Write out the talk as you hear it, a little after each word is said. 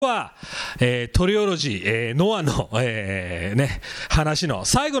は、トリオロジー、ノアの、話の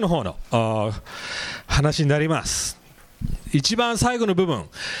最後の方の話になります。一番最後の部分、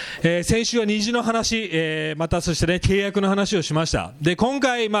先週は虹の話、またそしてね契約の話をしました。で今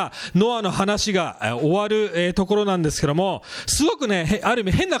回、ノアの話が終わる、ところなんですけども、すごくねある意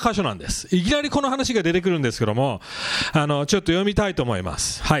味変な箇所なんです。いきなりこの話が出てくるんですけども、ちょっと読みたいと思いま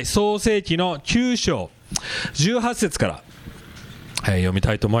す。はい、創世記の9章18節から、読み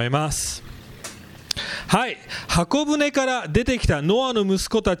たいと思います。はい、箱舟から出てきたノアの息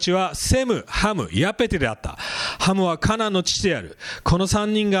子たちはセム、ハム、ヤペテであった。ハムはカナンの父である。この3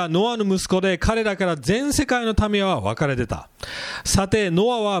人がノアの息子で、彼らから全世界の民は分かれてた。さて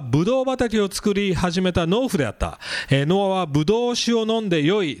ノアはブドウ畑を作り始めた農夫であった。ノアはブドウ酒を飲んで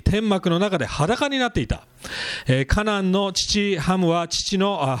酔い、天幕の中で裸になっていた。カナンの父ハムは父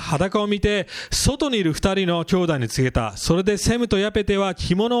の裸を見て外にいる2人の兄弟に告げた。それでセムとヤペテは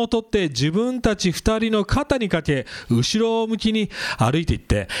着物を取って自分たち2人の肩にかけ、後ろ向きに歩いていっ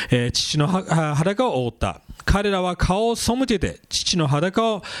て、父の裸を覆った。彼らは顔を背けて父の裸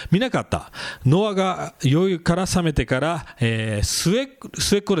を見なかった。ノアが酔いから覚めてから、末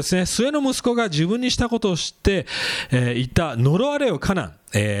っ子ですね、末の息子が自分にしたことを知って、言った。呪われよカナン、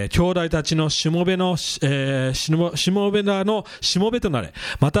兄弟たちのしもべの、しもべらのしもべとなれ。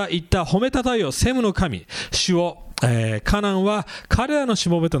また言った。褒めたたえよセムの神主を、カナンは彼らのし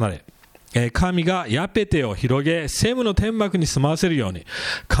もべとなれ。神がヤペテを広げセムの天幕に住まわせるように、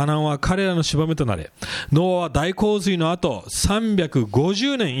カナンは彼らのしもべとなれ。ノアは大洪水の後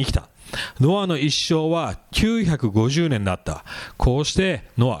350年生きた。ノアの一生は950年だった。こうして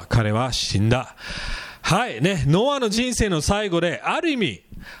ノア、彼は死んだ。はいね、ノアの人生の最後で、ある意味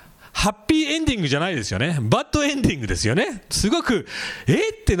ハッピーエンディングじゃないですよね。バッドエンディングですよね。すごく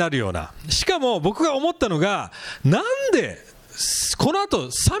ってなるような。しかも僕が思ったのが、なんでこの後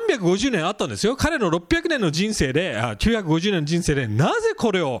350年あったんですよ。彼の600年の人生で、950年の人生で、なぜ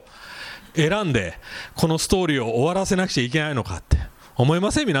これを選んでこのストーリーを終わらせなくちゃいけないのかって思い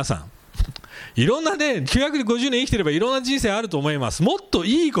ません？皆さん、いろんなね、950年生きてればいろんな人生あると思います。もっと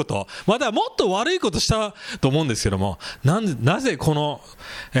いいこと、またもっと悪いことしたと思うんですけども、なぜこの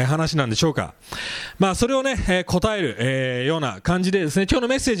話なんでしょうか。それをね、答えるような感じでですね、今日の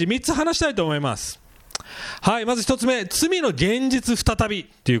メッセージ3つ話したいと思います。はい、まず1つ目、罪の現実再び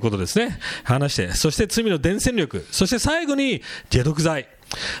ということですね、話して、そして罪の伝染力、そして最後に解毒剤。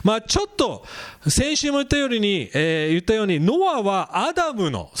ちょっと先週も言ったように、ノアはアダ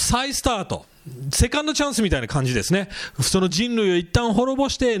ムの再スタート、セカンドチャンスみたいな感じですね。その人類を一旦滅ぼ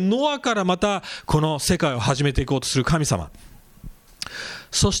して、ノアからまたこの世界を始めていこうとする神様。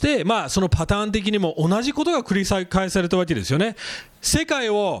そして、そのパターン的にも同じことが繰り返されたわけですよね。世界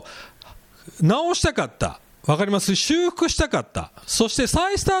を直したかった、わかります？修復したかった、そして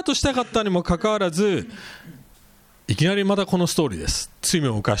再スタートしたかったにもかかわらず、いきなりまたこのストーリーです。罪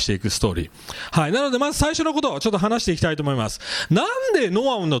を犯していくストーリー。はい、なのでまず最初のことをちょっと話していきたいと思います。なんで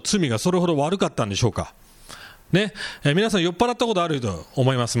ノアの罪がそれほど悪かったんでしょうかね。皆さん酔っ払ったことあると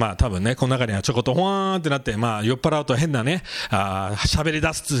思います。多分ね、この中にはちょこっとほわーんってなって、酔っ払うと変なね、喋り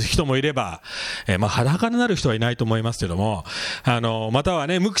出す人もいれば、裸になる人はいないと思いますけども、または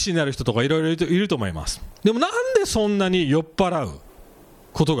ね、無口になる人とかいろいろいると思います。でもなんでそんなに酔っ払う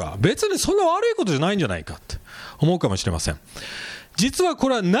ことが別にそんな悪いことじゃないんじゃないかって思うかもしれません。実はこ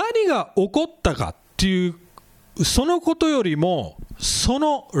れは何が起こったかっていうそのことよりも、そ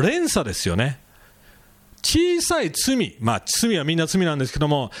の連鎖ですよね。小さい罪、罪はみんな罪なんですけど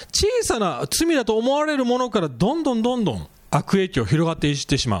も、小さな罪だと思われるものからどんどん悪影響広がっていっ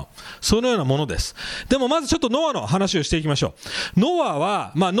てしまう、そのようなものです。でもまずちょっとノアの話をしていきましょう。ノア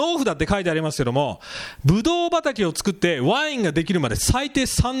は、農夫だって書いてありますけども、ブドウ畑を作ってワインができるまで最低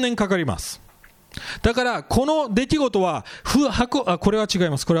3年かかります。だからこの出来事はこれは違い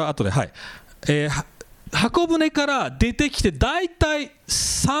ます。これは後で、はい、箱舟から出てきてだいたい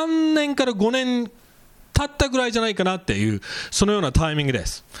3年から5年経ったぐらいじゃないかなっていう、そのようなタイミングで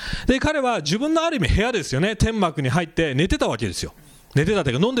す。で彼は自分のある意味部屋ですよね、天幕に入って寝てたわけですよ。寝てたと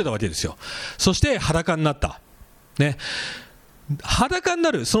いうか飲んでたわけですよ。そして裸になったね。裸に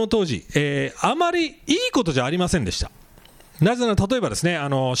なるその当時、あまりいいことじゃありませんでした。なぜなら例えばですね、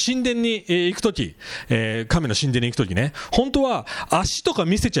神殿に行くとき、神の神殿に行くときね、本当は足とか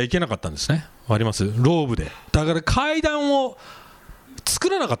見せちゃいけなかったんですね。わかります？ローブで。だから階段を作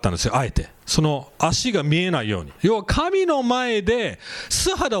らなかったんですよ、あえて。その足が見えないように。要は神の前で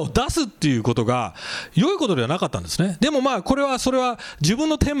素肌を出すっていうことが良いことではなかったんですね。でもそれは自分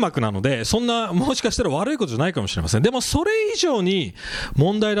の天幕なので、そんなもしかしたら悪いことじゃないかもしれません。でもそれ以上に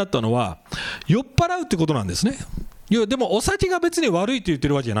問題だったのは酔っ払うってことなんですね。いやでもお酒が別に悪いって言って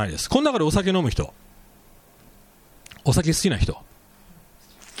るわけじゃないです。この中でお酒飲む人、お酒好きな人、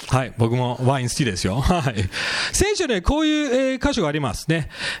はい、僕もワイン好きですよ。はい。聖書にこういう、箇所がありますね。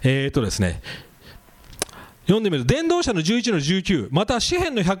ですね。読んでみると、伝道者の11の19、また詩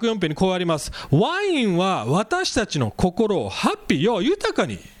編の104編にこうあります。ワインは私たちの心をハッピー、要は豊か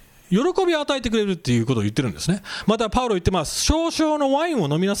に喜びを与えてくれるっていうことを言ってるんですね。またパウロ言ってます。少々のワイン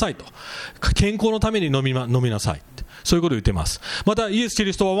を飲みなさいと。健康のために飲みなさいって。そういうことを言ってます。またイエス・キ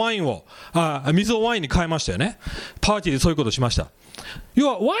リストは水をワインに変えましたよね。パーティーでそういうことをしました。要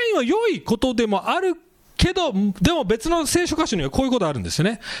はワインは良いことでもあるけど、でも別の聖書箇所にはこういうことがあるんですよ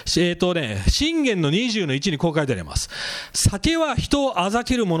ね。箴言の20の1にこう書いてあります。酒は人をあざ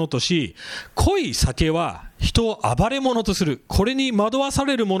けるものとし、濃い酒は人を暴れ者とする。これに惑わさ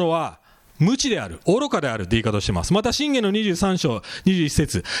れる者は無知である、愚かであるって言い方をしています。また箴言の23章21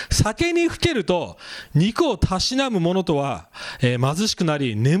節、酒にふけると肉をたしなむ者とは、貧しくな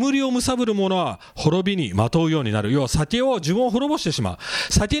り、眠りをむさぶる者は滅びにまとうようになる。要は酒を自分を滅ぼしてしまう。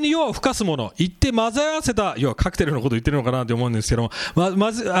酒に夜をふかす者、言って混ぜ合わせた、要はカクテルのことを言ってるのかなと思うんですけども、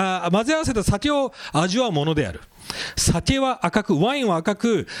混ぜ合わせた酒を味わうものである。酒は赤く、ワインは赤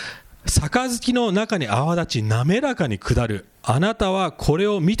く、杯の中に泡立ち滑らかに下る。あなたはこれ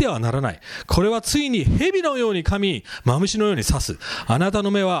を見てはならない。これはついに蛇のように噛み、マムシのように刺す。あなたの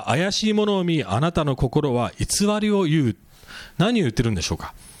目は怪しいものを見、あなたの心は偽りを言う。何を言ってるんでしょう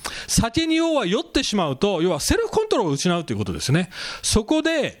か。酒に要は酔ってしまうと、要はセルフコントロールを失うということですね。そこ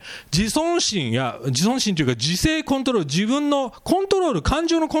で自尊心というか自制コントロール、自分のコントロール、感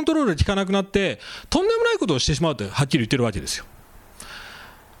情のコントロールが効かなくなって、とんでもないことをしてしまうとはっきり言ってるわけですよ。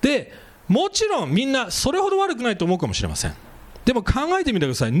で、もちろんみんなそれほど悪くないと思うかもしれません。でも考えてみてく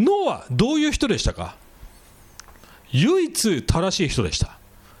ださい。ノアはどういう人でしたか。唯一正しい人でした。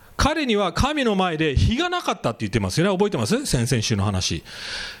彼には神の前で非がなかったって言ってますよね。覚えてます？先々週の話。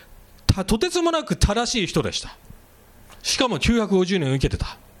とてつもなく正しい人でした。しかも950年受けて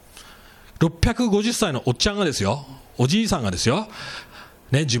た。650歳のおっちゃんがですよ、おじいさんがですよ、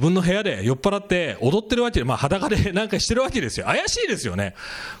ね、自分の部屋で酔っ払って踊ってるわけで、裸でなんかしてるわけですよ。怪しいですよね。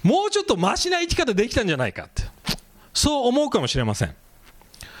もうちょっとマシな生き方できたんじゃないかって、そう思うかもしれません。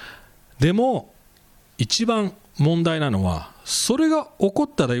でも一番問題なのは、それが起こっ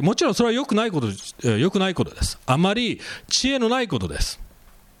たら、もちろんそれは良くないことです。あまり知恵のないことです。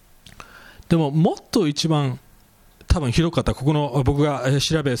でももっと一番多分広かった、ここの僕が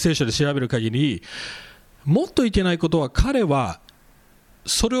聖書で調べる限り、もっといけないことは、彼は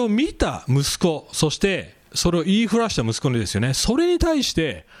それを見た息子、そしてそれを言いふらした息子にですよね、それに対し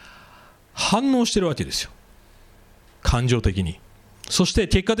て反応してるわけですよ、感情的に。そして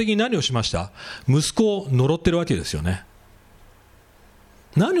結果的に何をしました？息子を呪ってるわけですよね。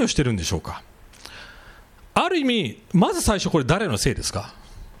何をしてるんでしょうか。ある意味、まず最初これ誰のせいですか？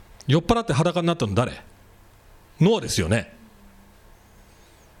酔っ払って裸になったの誰？ノアですよね。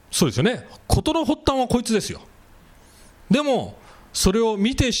そうですよね。事の発端はこいつですよ。でもそれを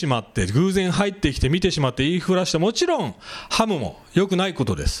見てしまって、偶然入ってきて見てしまって言いふらした、もちろんハムも良くないこ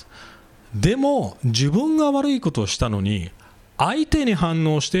とです。でも自分が悪いことをしたのに相手に反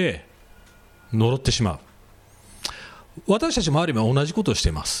応して呪ってしまう。私たちもある意味同じことをして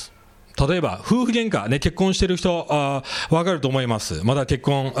います。例えば夫婦喧嘩ね、結婚している人分かると思います。まだ結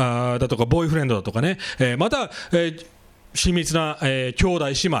婚だとかボーイフレンドだとかね、また、親密な、兄弟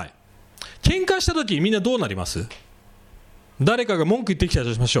姉妹喧嘩した時、みんなどうなります？誰かが文句言ってきた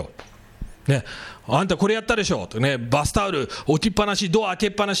としましょう、ね、あんたこれやったでしょと、ね、バスタオル置きっぱなし、ドア開け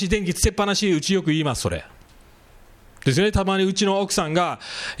っぱなし、電気つけっぱなし、うちよく言います。それですよね。たまにうちの奥さんが、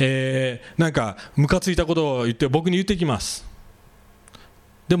なんかムカついたことを言って僕に言ってきます。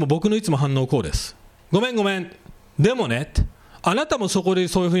でも僕のいつも反応こうです。ごめんでもねって、あなたもそこで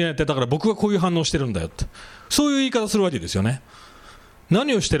そういうふうにやってたから僕がこういう反応してるんだよって、そういう言い方するわけですよね。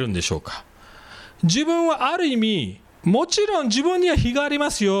何をしてるんでしょうか。自分はある意味、もちろん自分には非があり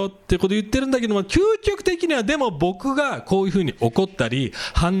ますよってことを言ってるんだけども、究極的にはでも僕がこういうふうに怒ったり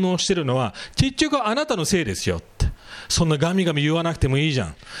反応してるのは結局あなたのせいですよって。そんなガミガミ言わなくてもいいじゃ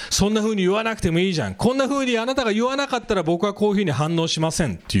ん、そんなふうに言わなくてもいいじゃん、こんなふうにあなたが言わなかったら僕はこういうふうに反応しませ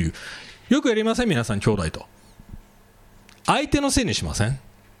んっていう、よくやりません？皆さん兄弟と相手のせいにしません？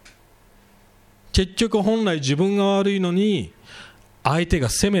結局本来自分が悪いのに相手が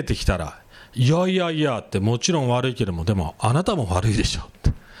責めてきたら、いやって、もちろん悪いけども、でもあなたも悪いでしょっ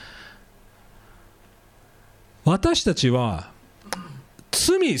て。私たちは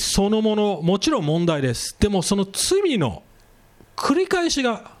罪そのものもちろん問題です。でもその罪の繰り返し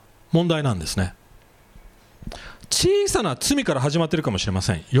が問題なんですね。小さな罪から始まっているかもしれま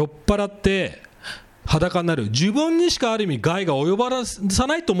せん。酔っ払って裸になる。自分にしかある意味害が及ばさ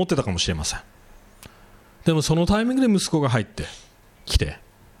ないと思ってたかもしれません。でもそのタイミングで息子が入ってきて、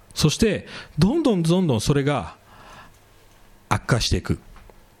そしてどんどんそれが悪化していく。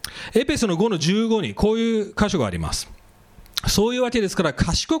エペソの5の15にこういう箇所があります。そういうわけですから、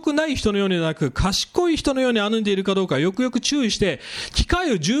賢くない人のようになく、賢い人のように歩んでいるかどうかよくよく注意して、機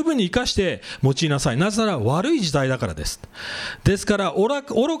会を十分に生かして用いなさい。なぜなら悪い時代だからです。ですから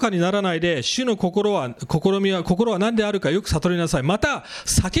愚かにならないで、主の心は何であるかよく悟りなさい。また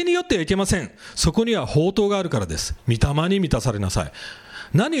酒に酔ってはいけません。そこには法灯があるからです。御霊に満たされなさい。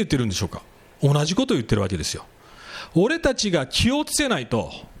何言ってるんでしょうか。同じことを言ってるわけですよ。俺たちが気をつけない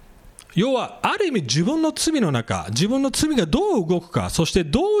と、要はある意味自分の罪の中、自分の罪がどう動くか、そして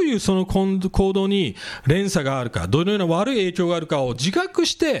どういうその行動に連鎖があるか、どのような悪い影響があるかを自覚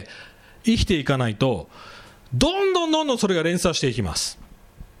して生きていかないと、どんどんそれが連鎖していきます。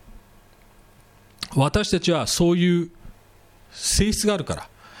私たちはそういう性質があるから。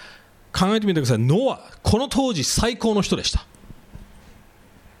考えてみてください。ノア、この当時最高の人でした。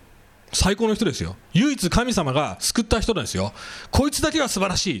最高の人ですよ。唯一神様が救った人なんですよ。こいつだけは素晴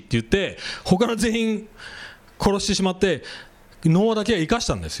らしいって言って他の全員殺してしまって、ノアだけは生かし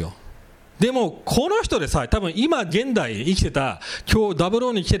たんですよ。でもこの人でさえ多分今現代生きてた、今日ダブ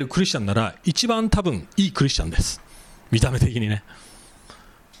ローに来てるクリスチャンなら一番多分いいクリスチャンです、見た目的にね。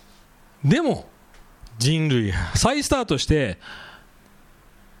でも人類再スタートして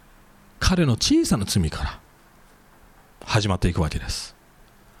彼の小さな罪から始まっていくわけです。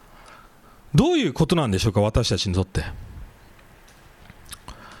どういうことなんでしょうか。私たちにとって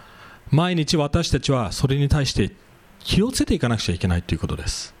毎日私たちはそれに対して気をつけていかなくちゃいけないということで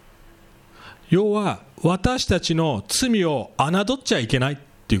す。要は私たちの罪を侮っちゃいけない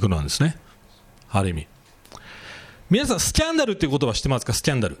ということなんですね。ある意味皆さんスキャンダルっていう言葉知ってますか。ス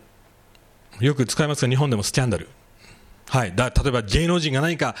キャンダルよく使いますが、日本でもスキャンダル、はい、例えば芸能人が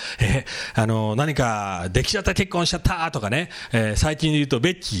何かできちゃった結婚しちゃったとかね、最近で言うと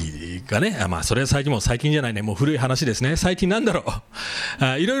ベッキーがね、それは最近じゃないね、もう古い話ですね。最近なんだろう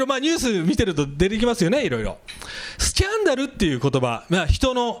いろいろニュース見てると出てきますよね。いろいろスキャンダルっていう言葉、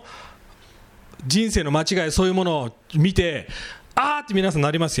人の人生の間違い、そういうものを見てあーって皆さんな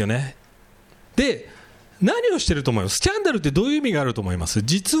りますよね。で何をしてると思います。スキャンダルってどういう意味があると思います。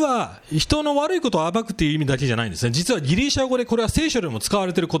実は人の悪いことを暴くっていう意味だけじゃないんですね。実はギリシャ語でこれは聖書でも使わ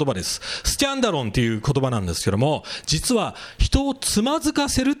れている言葉です。スキャンダロンっていう言葉なんですけども、実は人をつまずか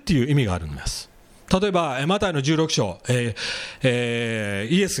せるっていう意味があるんです。例えばマタイの16章、イ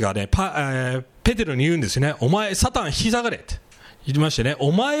エスがねペテロに言うんですよね。お前サタン引き下がれって言いましてね、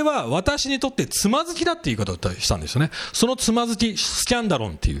お前は私にとってつまずきだっていう言い方をしたんですよね。そのつまずき、スキャンダロ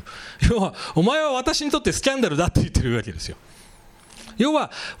ンっていう、要はお前は私にとってスキャンダルだって言ってるわけですよ。要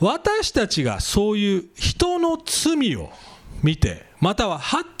は私たちがそういう人の罪を見て、または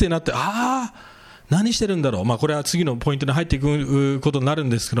はってなって、何してるんだろう、これは次のポイントに入っていくことになる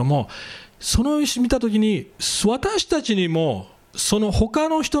んですけども、その見たときに私たちにもその他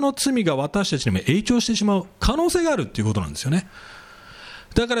の人の罪が私たちにも影響してしまう可能性があるっていうことなんですよね。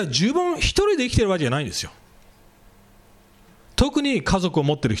だから自分一人で生きてるわけじゃないんですよ。特に家族を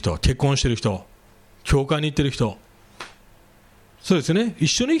持ってる人、結婚してる人、教会に行ってる人、そうですよね、一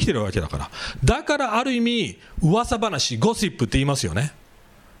緒に生きてるわけだから。だからある意味噂話、ゴシップって言いますよね。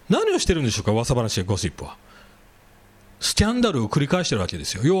何をしてるんでしょうか。噂話やゴシップはスキャンダルを繰り返してるわけで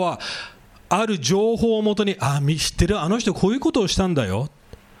すよ。要はある情報をもとに、知ってる、あの人こういうことをしたんだよ、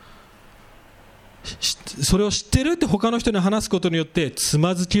それを知ってるって他の人に話すことによってつ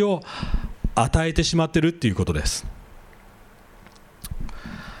まずきを与えてしまってるっていうことです。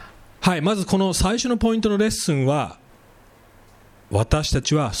はい、まずこの最初のポイントのレッスンは、私た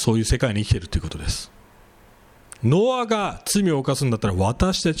ちはそういう世界に生きているということです。ノアが罪を犯すんだったら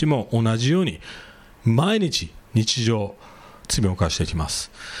私たちも同じように毎日日常罪を犯していきます。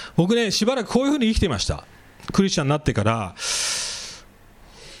僕ね、しばらくこういうふうに生きていました。クリスチャンになってから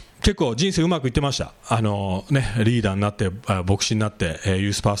結構人生うまくいってました。リーダーになって牧師になってユ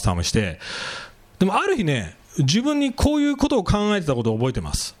ースパスターもして、でもある日ね、自分にこういうことを考えてたことを覚えて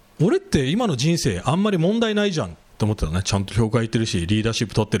ます。俺って今の人生あんまり問題ないじゃんと思ってたね。ちゃんと教会行ってるし、リーダーシッ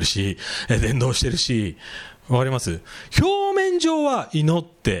プ取ってるし、伝道してるし、わかります。表面上は祈っ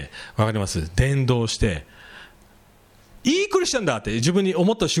て、わかります、伝道していいクリスチャンだって自分に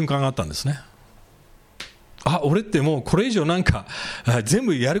思った瞬間があったんですね。俺ってもうこれ以上全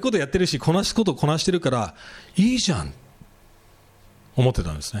部やることやってるし、こなすことこなしてるからいいじゃん思って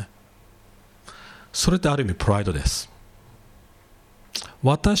たんですね。それってある意味プライドです。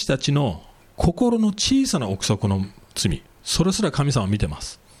私たちの心の小さな奥底の罪、それすら神様は見てま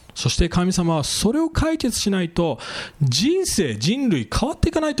す。そして神様はそれを解決しないと人類変わって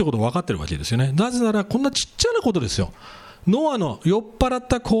いかないということを分かっているわけですよね。なぜならこんなちっちゃなことですよ。ノアの酔っ払っ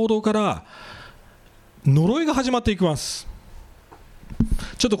た行動から呪いが始まっていきます。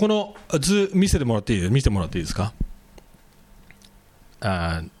ちょっとこの図見てもらっていいですか。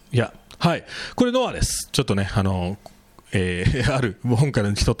はい、これノアです。ちょっとねある本か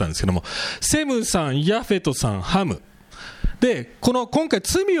ら取ったんですけども、セムさん、ヤフェトさん、ハムで、今回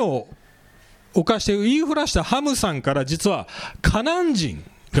罪を犯して言いふらしたハムさんから実はカナン人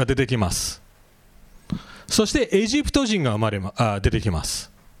が出てきます。そしてエジプト人が出てきま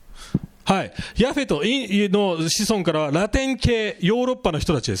す。はい、ヤフェトの子孫からはラテン系ヨーロッパの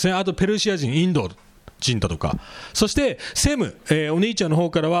人たちですね。あとペルシア人、インド人だとか、そしてセム、お兄ちゃんの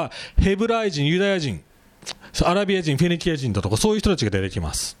方からはヘブライ人、ユダヤ人、アラビア人、フェニキア人だとか、そういう人たちが出てき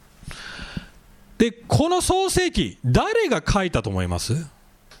ます。で、この創世記、誰が書いたと思います？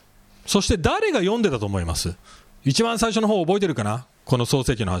そして誰が読んでたと思います？一番最初の方覚えてるかな？この創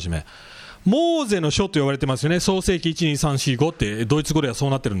世記の始め、モーゼの書と呼ばれてますよね。創世記1、2、3、4、5ってドイツ語ではそう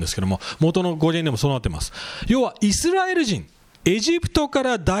なってるんですけども、元の語源でもそうなってます。要はイスラエル人、エジプトか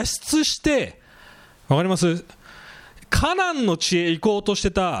ら脱出して、わかります？カナンの地へ行こうとして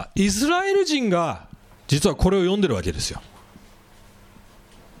たイスラエル人が実はこれを読んでるわけですよ。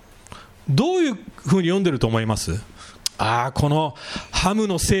どういうふうに読んでると思います？このハム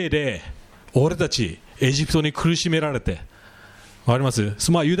のせいで俺たちエジプトに苦しめられて、わかります？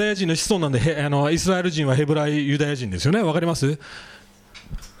ユダヤ人の子孫なんで、イスラエル人はヘブライユダヤ人ですよね。わかります？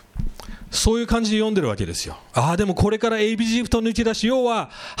そういう感じで読んでるわけですよ。でもこれからエジプトを抜け出し、要は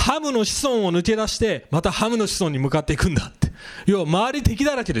ハムの子孫を抜け出してまたハムの子孫に向かっていくんだって、要は周り敵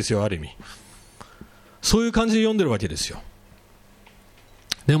だらけですよ。ある意味そういう感じで読んでるわけですよ。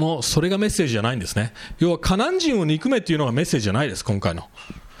でもそれがメッセージじゃないんですね。要はカナン人を憎めっていうのがメッセージじゃないです。今回の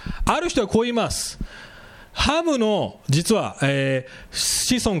ある人はこう言います。ハムの実は、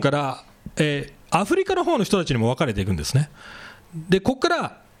子孫から、アフリカの方の人たちにも分かれていくんですね。でここか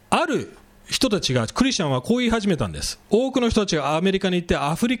らある人たちが、クリスチャンはこう言い始めたんです。多くの人たちがアメリカに行って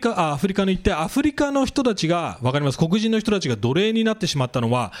アフリカに行って、アフリカの人たちが、分かります、黒人の人たちが奴隷になってしまった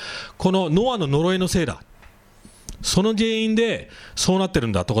のはこのノアの呪いのせいだ、その原因でそうなってる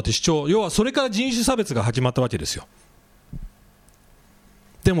んだとかって主張。要はそれから人種差別が始まったわけですよ。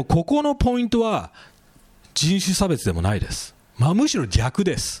でもここのポイントは人種差別でもないです。むしろ逆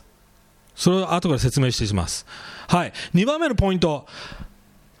です。それを後から説明していきます。はい、2番目のポイント、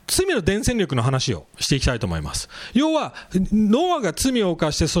罪の伝染力の話をしていきたいと思います。要はノアが罪を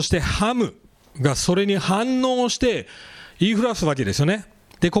犯して、そしてハムがそれに反応して言いふらすわけですよね。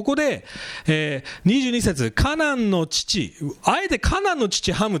でここで、22節、カナンの父、あえてカナンの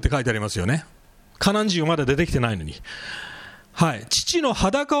父ハムって書いてありますよね。カナン人はまだ出てきてないのに、はい、父の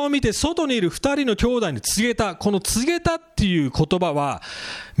裸を見て外にいる2人の兄弟に告げた。この告げたっていう言葉は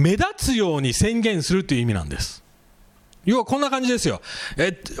目立つように宣言するという意味なんです。要はこんな感じですよ。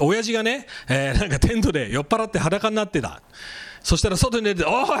親父がね、なんかテントで酔っ払って裸になってた。そしたら外に出て、お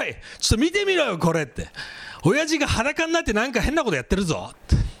いちょっと見てみろよこれって、親父が裸になってなんか変なことやってるぞっ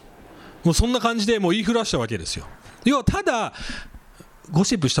て、もうそんな感じでもう言いふらしたわけですよ。要はただゴ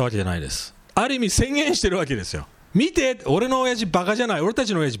シップしたわけじゃないです。ある意味宣言してるわけですよ。見て、俺の親父バカじゃない、俺た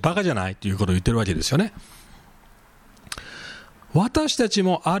ちの親父バカじゃないっていうことを言ってるわけですよね。私たち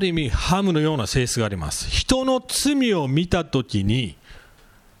もある意味ハムのような性質があります。人の罪を見たときに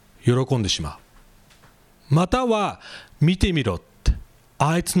喜んでしまう、または見てみろって、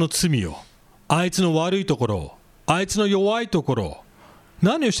あいつの罪を、あいつの悪いところを、あいつの弱いところを、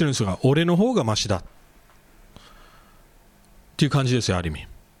何をしてるんですか、俺の方がマシだっていう感じですよ。ある意味、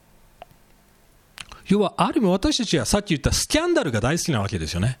要はある意味私たちはさっき言ったスキャンダルが大好きなわけで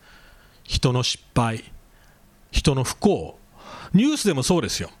すよね。人の失敗、人の不幸、ニュースでもそうで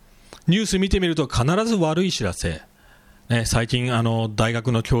すよ。ニュース見てみると必ず悪い知らせ、最近大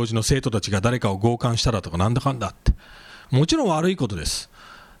学の教授の生徒たちが誰かを強姦したらとかなんだかんだって、もちろん悪いことです。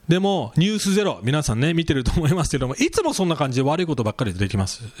でもニュースゼロ、皆さんね見てると思いますけども、いつもそんな感じで悪いことばっかり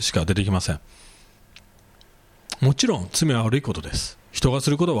しか出てきません。もちろん罪は悪いことです。人がす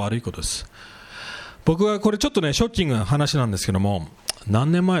ることは悪いことです。僕はこれちょっとねショッキングな話なんですけども、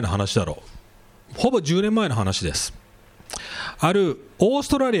何年前の話だろう、ほぼ10年前の話です。あるオース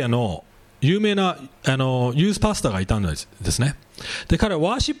トラリアの有名なユースパスターがいたんですね。で彼は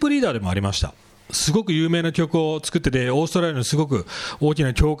ワーシップリーダーでもありました。すごく有名な曲を作ってて、オーストラリアのすごく大き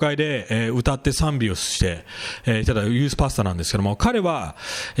な教会で、歌って賛美をして、ただユースパスターなんですけども、彼は、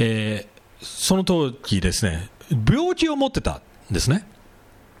その時ですね病気を持ってたんですね。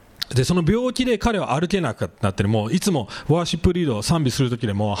でその病気で彼は歩けなくなって、もういつもワーシップリードを賛美するとき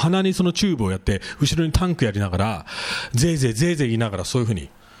でも鼻にそのチューブをやって後ろにタンクやりながらぜいぜいぜいぜい言いながら、そういうふうに、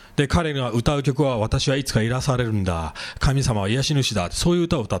で彼が歌う曲は私はいつか癒されるんだ、神様は癒し主だ、そういう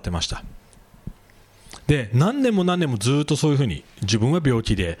歌を歌ってました。で何年も何年もずっとそういうふうに、自分は病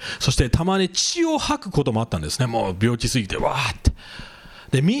気で、そしてたまに血を吐くこともあったんですね。もう病気すぎてわーって。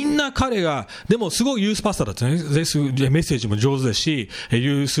でみんな彼が、でもすごいユースパスターだったね。メッセージも上手ですし、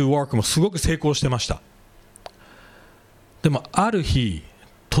ユースワークもすごく成功してました。でもある日、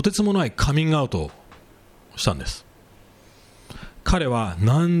とてつもないカミングアウトをしたんです。彼は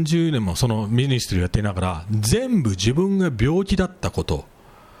何十年もそのミニストリーをやっていながら、全部自分が病気だったこと、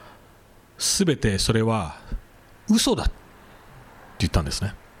すべてそれは嘘だって言ったんです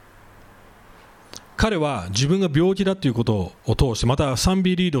ね。彼は自分が病気だということを通して、また賛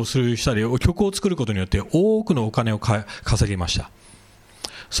美リードをしたり曲を作ることによって多くのお金を稼ぎました。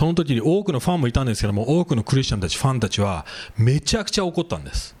その時に多くのファンもいたんですけども、多くのクリスチャンたち、ファンたちはめちゃくちゃ怒ったん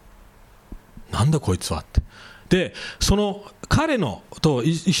です。なんだこいつはって。でその彼のと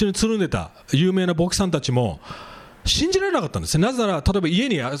一緒につるんでた有名な牧師さんたちも信じられなかったんですね。なぜなら、例えば家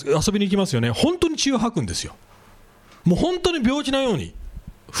に遊びに行きますよね。本当に血を吐くんですよ。もう本当に病気のように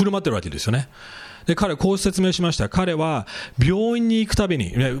振る舞ってるわけですよね。で彼はこう説明しました。彼は病院に行くたび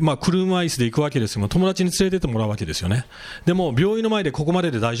に、車椅子で行くわけですよ。友達に連れてってもらうわけですよね。でも病院の前でここま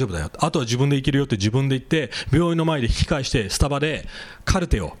でで大丈夫だよ、あとは自分で行けるよって自分で言って、病院の前で引き返してスタバで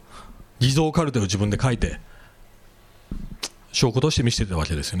偽造カルテを自分で書いて証拠として見せてたわ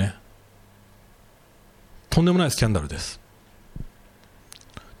けですよね。とんでもないスキャンダルです。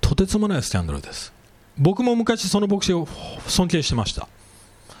とてつもないスキャンダルです。僕も昔その牧師を尊敬してました。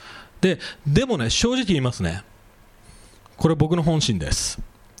でもね、正直言いますね、これは僕の本心です。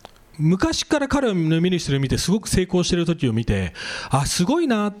昔から彼のミニストリーを見て、すごく成功している時を見て、あ、すごい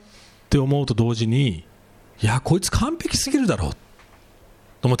なって思うと同時に、いやこいつ完璧すぎるだろうと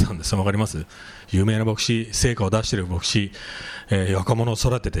思ってたんです。わかります？有名な牧師、成果を出している牧師、若者を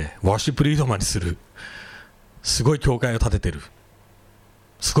育ててワーシップリードマンにする、すごい教会を建ててる、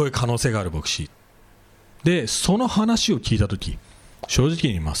すごい可能性がある牧師で、その話を聞いたとき、正直に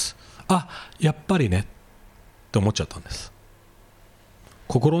言います。あ、やっぱりねって思っちゃったんです。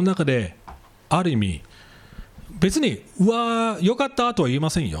心の中である意味、別にうわーよかったとは言いま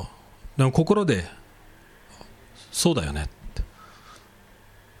せんよ。でも心でそうだよねって、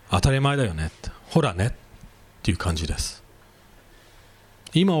当たり前だよねって、ほらねっていう感じです。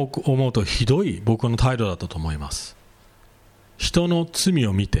今思うとひどい僕の態度だったと思います。人の罪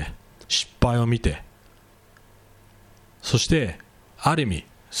を見て、失敗を見て、そしてある意味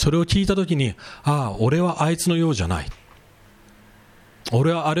それを聞いたときに、ああ俺はあいつのようじゃない、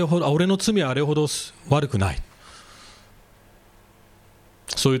俺の罪はあれほど悪くない、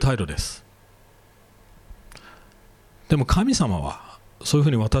そういう態度です。でも神様はそういうふ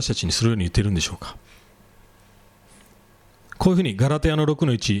うに私たちにするように言っているんでしょうか。こういうふうにガラテヤの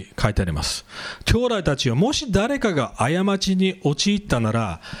 6-1 書いてあります。兄弟たちは、もし誰かが過ちに陥ったな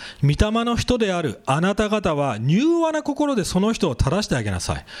ら、御霊の人であるあなた方は柔和な心でその人を正してあげな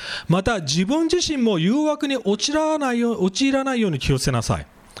さい。また自分自身も誘惑に陥らないように気をつけなさい。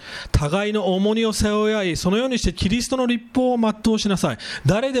互いの重荷を背負い合い、そのようにしてキリストの律法を全うしなさい。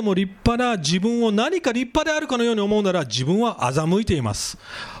誰でも立派な自分を何か立派であるかのように思うなら、自分は欺いています。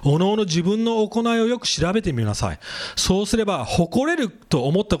おのおの自分の行いをよく調べてみなさい。そうすれば誇れると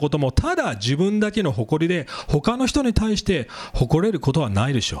思ったこともただ自分だけの誇りで、他の人に対して誇れることはな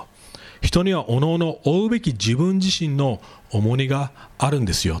いでしょう。人にはおのおの負うべき自分自身の重荷があるん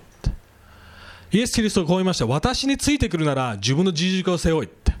ですよ。イエス・キリストがこう言いました。私についてくるなら自分の十字架を背負いっ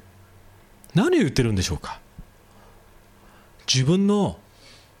て。何を言ってるんでしょうか。自分の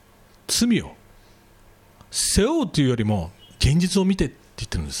罪を背負うというよりも現実を見てって言っ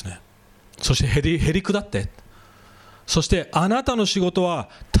てるんですね。そしてへり下って、そしてあなたの仕事は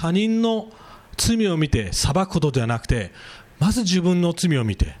他人の罪を見て裁くことではなくて、まず自分の罪を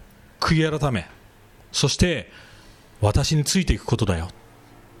見て悔い改め、そして私についていくことだよ。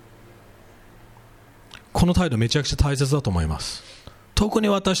この態度めちゃくちゃ大切だと思います。特に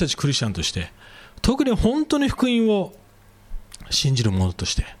私たちクリスチャンとして、特に本当に福音を信じる者と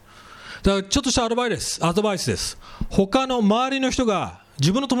して。だからちょっとしたアドバイスです。他の周りの人が、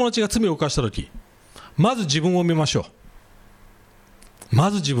自分の友達が罪を犯したとき、まず自分を見ましょう。ま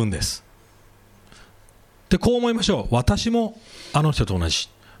ず自分です。でこう思いましょう。私もあの人と同じ、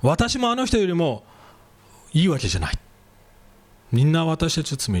私もあの人よりもいいわけじゃない。みんな私た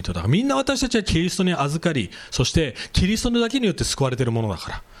ちは罪人だから、みんな私たちはキリストに預かり、そしてキリストだけによって救われているものだか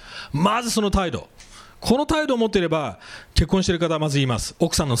ら、まずその態度、この態度を持っていれば、結婚している方はまず言います。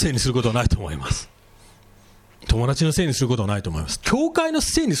奥さんのせいにすることはないと思います。友達のせいにすることはないと思います。教会の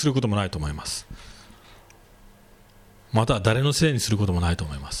せいにすることもないと思います。または誰のせいにすることもないと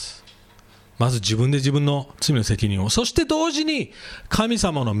思います。まず自分で自分の罪の責任を、そして同時に神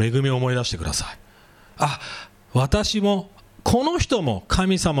様の恵みを思い出してください。あ、私もこの人も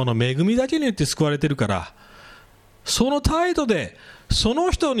神様の恵みだけによって救われているから、その態度でそ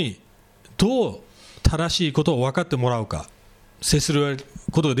の人にどう正しいことを分かってもらうか、接する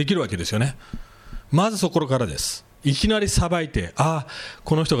ことができるわけですよね。まずそこからです。いきなり裁いて、ああ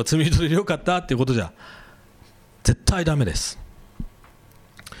この人が罪人でよかったっていうことじゃ絶対ダメです。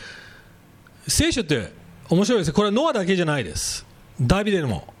聖書って面白いです。これはノアだけじゃないです。ダビデ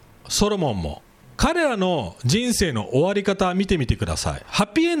もソロモンも、彼らの人生の終わり方見てみてください。ハ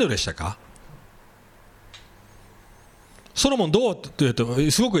ッピーエンドでしたか？ソロモンどうって言う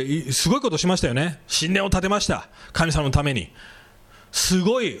と、すごいことしましたよね。神殿を建てました。神様のために。す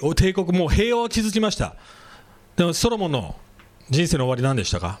ごい帝国、もう平和を築きました。でもソロモンの人生の終わり何で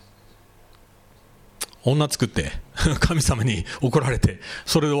したか？女作って神様に怒られて、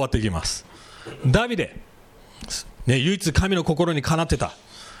それで終わっていきます。ダビデ、ね、唯一神の心にかなってた、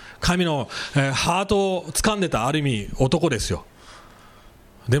神の、ハートを掴んでた、ある意味男ですよ。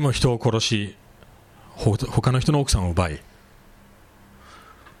でも人を殺し、他の人の奥さんを奪い、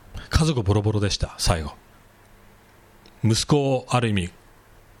家族ボロボロでした。最後息子をある意味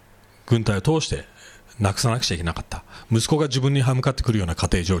軍隊を通して亡くさなくちゃいけなかった。息子が自分に歯向かってくるような家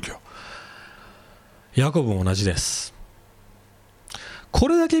庭状況。ヤコブも同じです。こ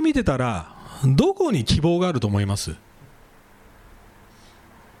れだけ見てたらどこに希望があると思います？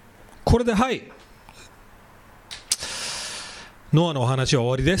これではい、ノアのお話は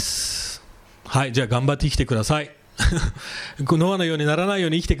終わりです。はい、じゃあ頑張って生きてくださいノアのようにならないよう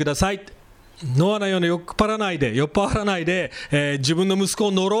に生きてください。ノアのように酔っ払わないで、自分の息子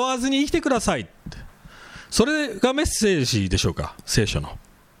を呪わずに生きてください。それがメッセージでしょうか？聖書の。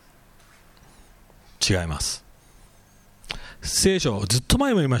違います。聖書、ずっと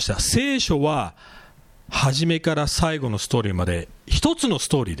前も言いました。聖書は初めから最後のストーリーまで一つのス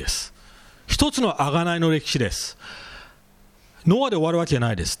トーリーです。一つの贖いの歴史です。ノアで終わるわけじゃ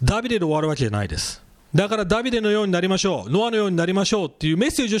ないです。ダビデで終わるわけじゃないです。だからダビデのようになりましょう、ノアのようになりましょうっていうメ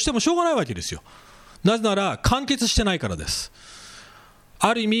ッセージをしてもしょうがないわけですよ。なぜなら完結してないからです。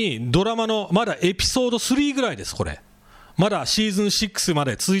ある意味ドラマのまだエピソード3ぐらいです。これまだシーズン6ま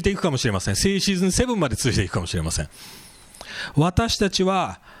で続いていくかもしれません。シーズン7まで続いていくかもしれません。私たち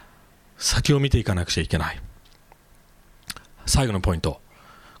は先を見ていかなくちゃいけない。最後のポイント、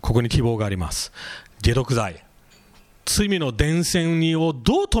ここに希望があります。解毒剤、罪の伝染を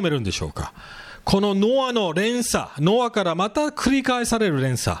どう止めるんでしょうか。このノアの連鎖、ノアからまた繰り返される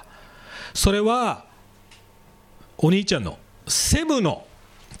連鎖、それはお兄ちゃんのセムの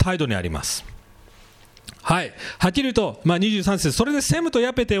態度にあります。はい、はっきり言うと、23節、それでセムと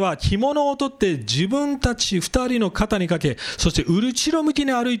ヤペテは着物を取って自分たち2人の肩にかけ、そしてうちろ向き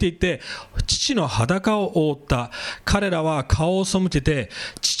に歩いていって父の裸を覆った。彼らは顔を背けて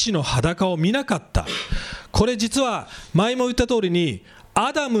父の裸を見なかった。これ実は前も言った通りに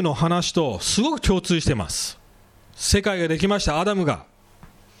アダムの話とすごく共通しています。世界ができました。アダムが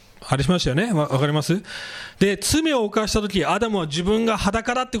あれしましたよね。わかります？で、罪を犯したときアダムは自分が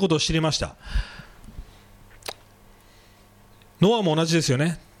裸だってことを知りました。ノアも同じですよ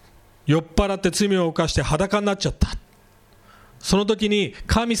ね。酔っ払って罪を犯して裸になっちゃった。その時に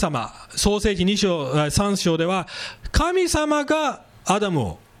神様、創世記3章では神様がアダ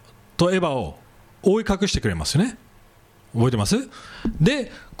ムとエバを覆い隠してくれますよね。覚えてます？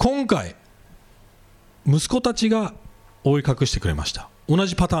で、今回息子たちが覆い隠してくれました。同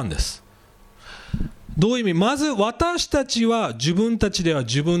じパターンです。どういう意味？まず私たちは自分たちでは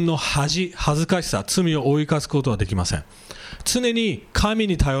自分の恥ずかしさ、罪を追いかすことはできません。常に神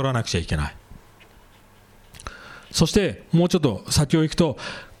に頼らなくちゃいけない。そしてもうちょっと先を行くと、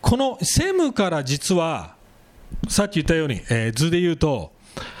このセムから実はさっき言ったように、図で言うと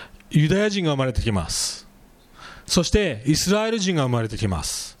ユダヤ人が生まれてきます。そしてイスラエル人が生まれてきま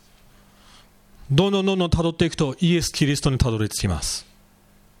す。どんどん辿っていくとイエス・キリストにたどり着きます。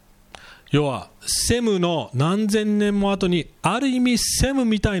要はセムの何千年も後にある意味セム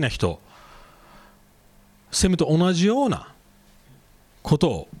みたいな人、セムと同じようなこと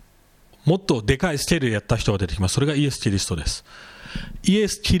をもっとでかいスケールでやった人が出てきます。それがイエス・キリストです。イエ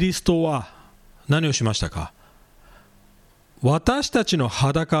ス・キリストは何をしましたか？私たちの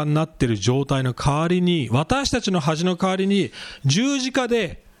裸になっている状態の代わりに、私たちの恥の代わりに十字架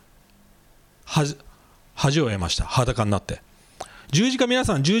で恥を得ました。裸になって。十字架、皆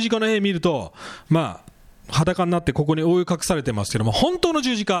さん十字架の絵見ると、裸になってここに覆い隠されてますけども、本当の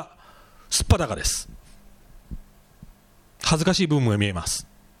十字架すっぱだかです。恥ずかしい部分が見えます。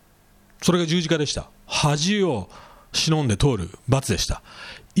それが十字架でした。恥を忍んで通る罰でした。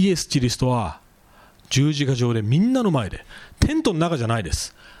イエス・キリストは十字架上でみんなの前で、テントの中じゃないで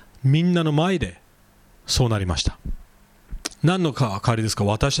す、みんなの前でそうなりました。何の代わりですか？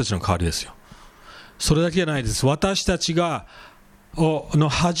私たちの代わりですよ。それだけじゃないです。私たちがの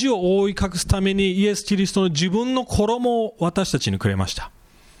恥を覆い隠すためにイエス・キリストの自分の衣を私たちにくれました。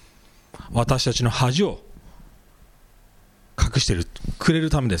私たちの恥を隠してくれる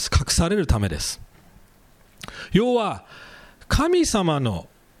ためです。隠されるためです。要は神様の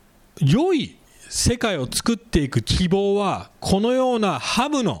良い世界を作っていく希望はこのようなハ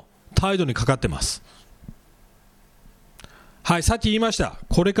ムの態度にかかってます。はい、さっき言いました。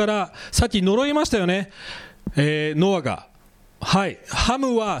これからさっき呪いましたよね、ノアが。はい、ハ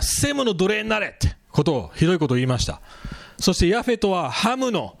ムはセムの奴隷になれってことを、ひどいことを言いました。そしてヤフェトはハ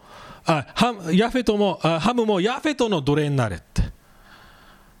ムもヤフェトの奴隷になれって。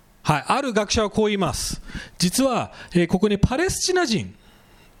はい、ある学者はこう言います。実は、ここにパレスチナ人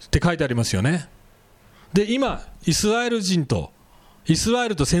って書いてありますよね。で、今イスラエルと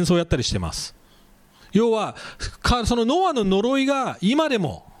戦争をやったりしてます。要はそのノアの呪いが今で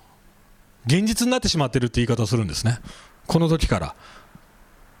も現実になってしまっているって言い方をするんですね、この時から。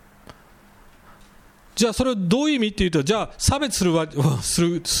じゃあそれをどういう意味っていうと、じゃあ差別しろっ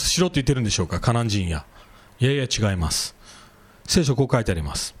て言ってるんでしょうか、カナン人や。いやいや違います。聖書こう書いてあり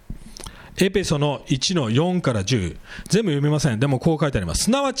ます。エペソの1の4から10、全部読めません。でもこう書いてあります。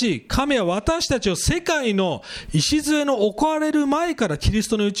すなわち神は私たちを世界の礎の置かれる前からキリス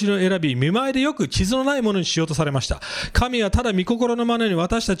トのうちを選び、見舞いでよく傷のないものにしようとされました。神はただ御心のままに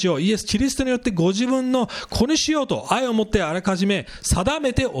私たちをイエス・キリストによってご自分の子にしようと愛を持ってあらかじめ定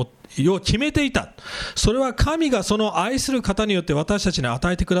めて決めていた。それは神がその愛する方によって私たちに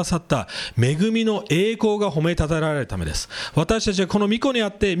与えてくださった恵みの栄光が褒めたたえられるためです。私たちはこの御子にあ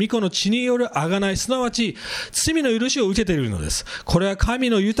って御子の血による贖い、すなわち罪の許しを受けているのです。これは神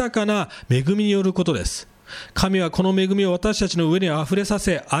の豊かな恵みによることです。神はこの恵みを私たちの上にあふれさ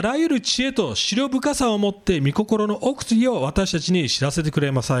せ、あらゆる知恵と思慮深さを持って御心の奥義を私たちに知らせてく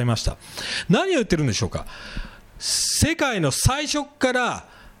れました。何を言ってるんでしょうか。世界の最初から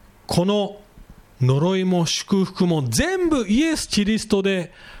この呪いも祝福も全部イエス・キリスト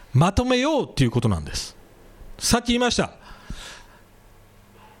でまとめようということなんです。さっき言いました。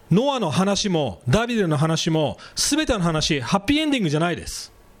ノアの話もダビデの話も全ての話、ハッピーエンディングじゃないで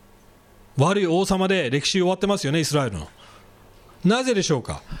す。悪い王様で歴史終わってますよね、イスラエルの。なぜでしょう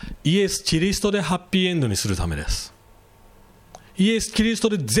か。イエス・キリストでハッピーエンドにするためです。イエス・キリスト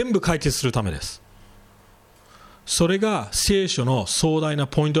で全部解決するためです。それが聖書の壮大な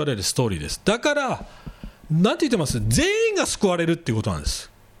ポイントであるストーリーです。だから何て言ってます？全員が救われるっていうことなんです。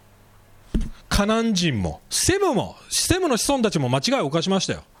カナン人もセムの子孫たちも間違いを犯しまし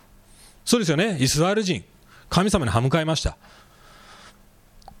たよ。そうですよね。イスラエル人、神様に歯向かいました。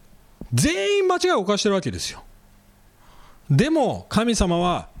全員間違いを犯してるわけですよ。でも神様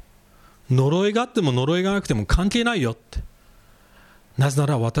は呪いがあっても呪いがなくても関係ないよって。なぜな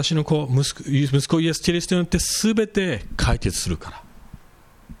ら私の息子イエス・キリストによって全て解決するから。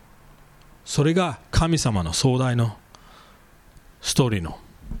それが神様の壮大なストーリーの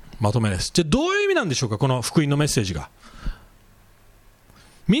まとめです。じゃあどういう意味なんでしょうか、この福音のメッセージが。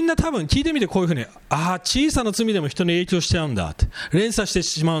みんな多分聞いてみてこういうふうに、小さな罪でも人に影響しちゃうんだって、連鎖して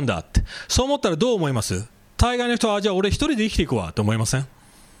しまうんだって、そう思ったらどう思います？大概の人はじゃあ俺一人で生きていくわって思いません？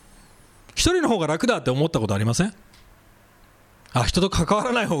一人の方が楽だって思ったことありません？人と関わ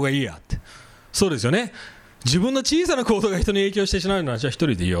らない方がいいやって。そうですよね。自分の小さな行動が人に影響してしまうのはじゃあ一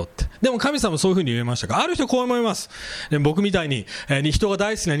人でいようって。でも神様そういうふうに言えましたか？ある人こう思います。で僕みたいに、人が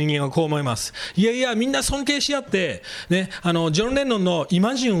大好きな人間はこう思います。いやいやみんな尊敬し合って、ね、ジョン・レノンのイ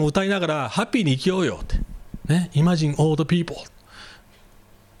マジンを歌いながらハッピーに生きようよって、ね、イマジン・オール・ピーポー、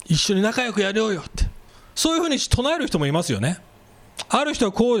一緒に仲良くやろうよって、そういうふうに唱える人もいますよね。ある人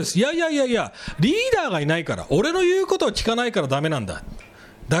はこうです。いやリーダーがいないから、俺の言うことを聞かないからダメなんだ。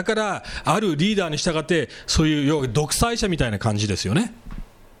だからあるリーダーに従ってそういう要は独裁者みたいな感じですよね。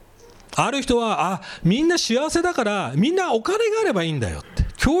ある人はみんな幸せだからみんなお金があればいいんだよって、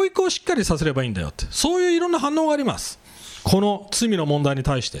教育をしっかりさせればいいんだよって、そういういろんな反応があります、この罪の問題に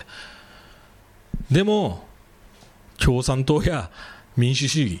対して。でも共産党や民主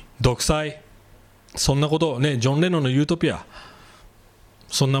主義、独裁、そんなことね、ジョン・レノンのユートピア、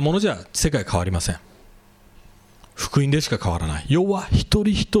そんなものじゃ世界変わりません。福音でしか変わらない。要は一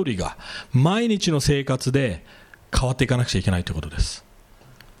人一人が毎日の生活で変わっていかなくちゃいけないということです。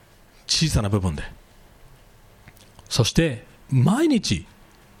小さな部分で。そして毎日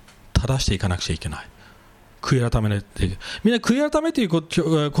正していかなくちゃいけない。悔い改めて、みんな悔い改めという言葉を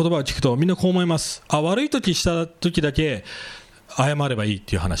聞くとみんなこう思います。悪い時した時だけ謝ればいいっ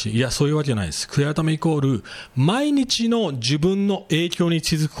ていう話。いや、そういうわけじゃないです。悔い改めイコール毎日の自分の影響に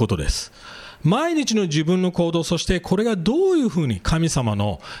続くことです。毎日の自分の行動、そしてこれがどういうふうに神様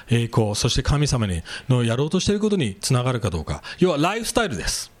の栄光、そして神様のやろうとしていることにつながるかどうか。要はライフスタイルで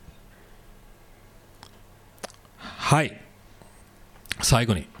す。はい、最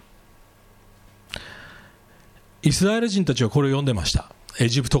後にイスラエル人たちはこれを読んでました。エ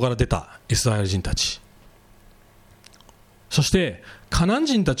ジプトから出たイスラエル人たち、そしてカナン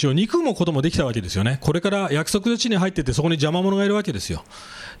人たちを憎むこともできたわけですよね。これから約束の地に入っていて、そこに邪魔者がいるわけですよ。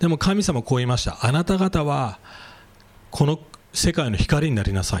でも神様はこう言いました。あなた方はこの世界の光にな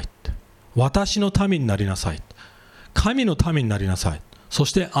りなさいって、私の民になりなさい、神の民になりなさい、そ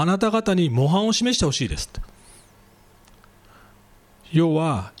してあなた方に模範を示してほしいですって。要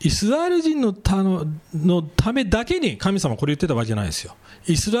はイスラエル人のためだけに神様はこれ言ってたわけじゃないですよ。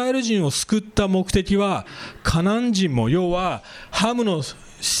イスラエル人を救った目的はカナン人も、要はハムの子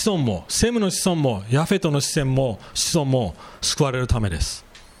孫もセムの子孫もヤフェトの子孫も救われるためです。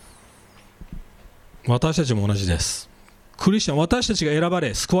私たちも同じです。クリスチャン、私たちが選ば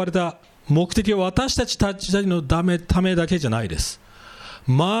れ救われた目的は私たちのためだけじゃないです。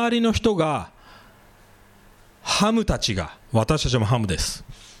周りの人が、ハムたちが、私たちもハムです。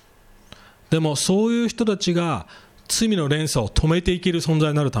でもそういう人たちが罪の連鎖を止めていける存在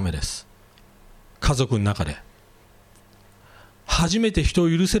になるためです。家族の中で初めて人を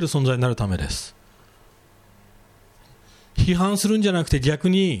許せる存在になるためです。批判するんじゃなくて逆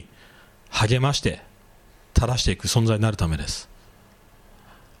に励まして正していく存在になるためです。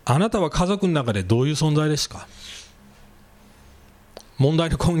あなたは家族の中でどういう存在ですか？問題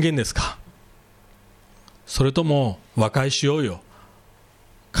の根源ですか？それとも和解しようよ、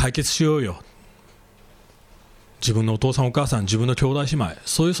解決しようよ、自分のお父さんお母さん、自分の兄弟姉妹、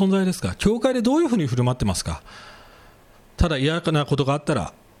そういう存在ですか？教会でどういうふうに振る舞ってますか？ただ嫌なことがあった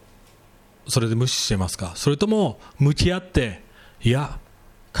らそれで無視してますか？それとも向き合って、いや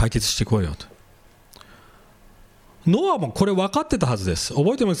解決してこいよと。ノアもこれ分かってたはずです。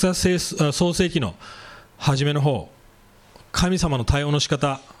覚えてますか？創世記の初めの方、神様の対応の仕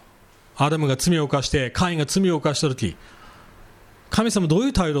方、アダムが罪を犯してカインが罪を犯したとき、神様どうい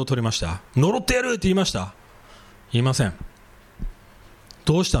う態度を取りました？呪ってやるって言いました？言いません。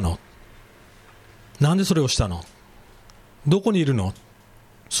どうしたの？なんでそれをしたの？どこにいるの？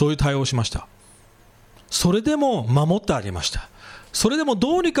そういう対応をしました。それでも守ってあげました。それでも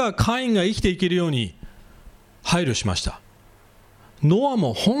どうにかカインが生きていけるように配慮しました。ノア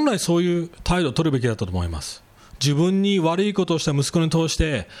も本来そういう態度を取るべきだったと思います。自分に悪いことをした息子に通し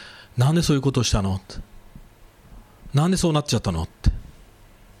て、なんでそういうことをしたの？なんでそうなっちゃったの？って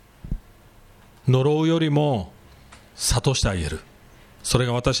呪うよりも諭してあげる、それ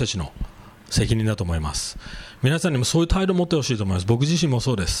が私たちの責任だと思います。皆さんにもそういう態度を持ってほしいと思います。僕自身も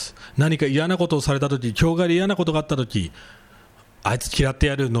そうです。何か嫌なことをされたとき、教会で嫌なことがあったとき、あいつ嫌って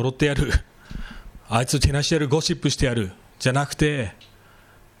やる、呪ってやる、あいつ手なしてやる、ゴシップしてやるじゃなくて、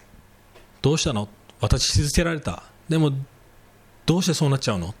どうしたの？私傷つけられた、でもどうしてそうなっち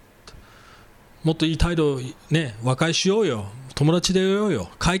ゃうの？もっといい態度ね、和解しようよ、友達でいようよ、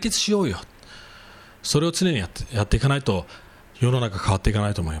解決しようよ。それを常にやっていかないと世の中変わっていかな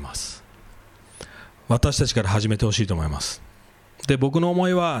いと思います。私たちから始めてほしいと思います。で、僕の思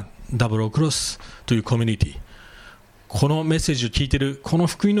いはダブルクロスというコミュニティ、このメッセージを聞いている、この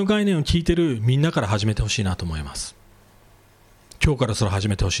福音の概念を聞いているみんなから始めてほしいなと思います。今日からそれを始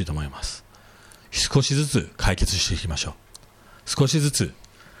めてほしいと思います。少しずつ解決していきましょう。少しずつ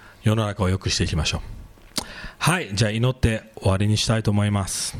世の中を良くしていきましょう。はい、じゃあ祈って終わりにしたいと思います。